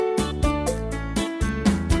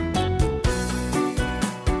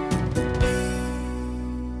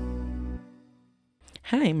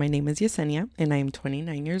Hi, my name is Yesenia, and I am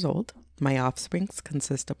 29 years old. My offsprings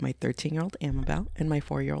consist of my 13-year-old Amabel and my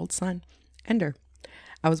 4-year-old son, Ender.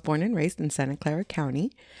 I was born and raised in Santa Clara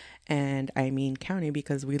County, and I mean county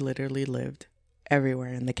because we literally lived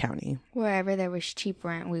everywhere in the county. Wherever there was cheap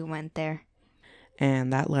rent, we went there.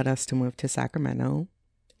 And that led us to move to Sacramento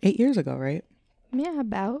 8 years ago, right? Yeah,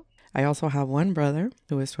 about. I also have one brother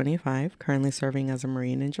who is 25, currently serving as a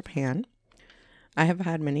Marine in Japan. I have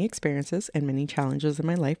had many experiences and many challenges in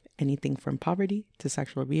my life, anything from poverty to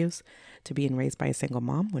sexual abuse to being raised by a single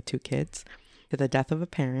mom with 2 kids to the death of a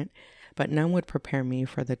parent, but none would prepare me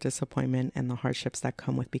for the disappointment and the hardships that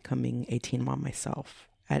come with becoming a teen mom myself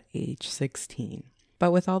at age 16.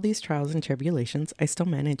 But with all these trials and tribulations, I still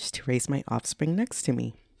managed to raise my offspring next to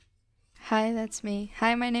me. Hi, that's me.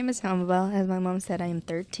 Hi, my name is Amabel. As my mom said, I am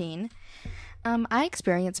 13. I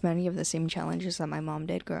experienced many of the same challenges that my mom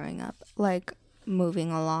did growing up, like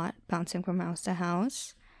moving a lot, bouncing from house to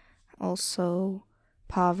house, also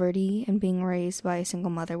poverty and being raised by a single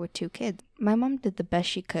mother with 2 kids. My mom did the best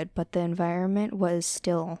she could, but the environment was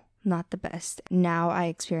still not the best. Now I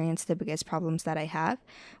experience the biggest problems that I have,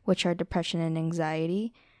 which are depression and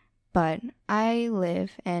anxiety, but I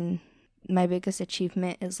live, and my biggest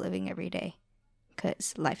achievement is living every day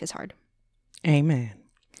because life is hard. Amen.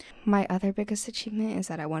 My other biggest achievement is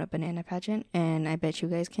that I won a banana pageant, and I bet you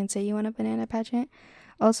guys can say you won a banana pageant.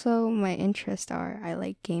 Also, my interests are I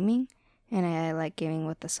like gaming, and I like gaming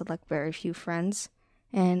with a select very few friends,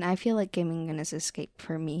 and I feel like gaming is an escape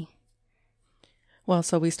for me. Well,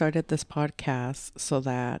 so we started this podcast so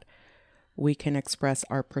that we can express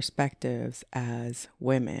our perspectives as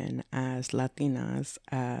women, as Latinas,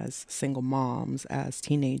 as single moms, as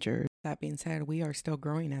teenagers. That being said, we are still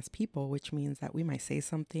growing as people, which means that we might say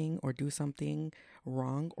something or do something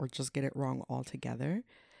wrong or just get it wrong altogether.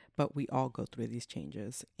 But we all go through these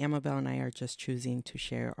changes. Amabel and I are just choosing to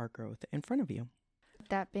share our growth in front of you.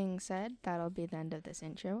 That being said, that'll be the end of this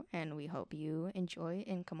intro, and we hope you enjoy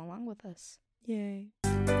and come along with us. Yay.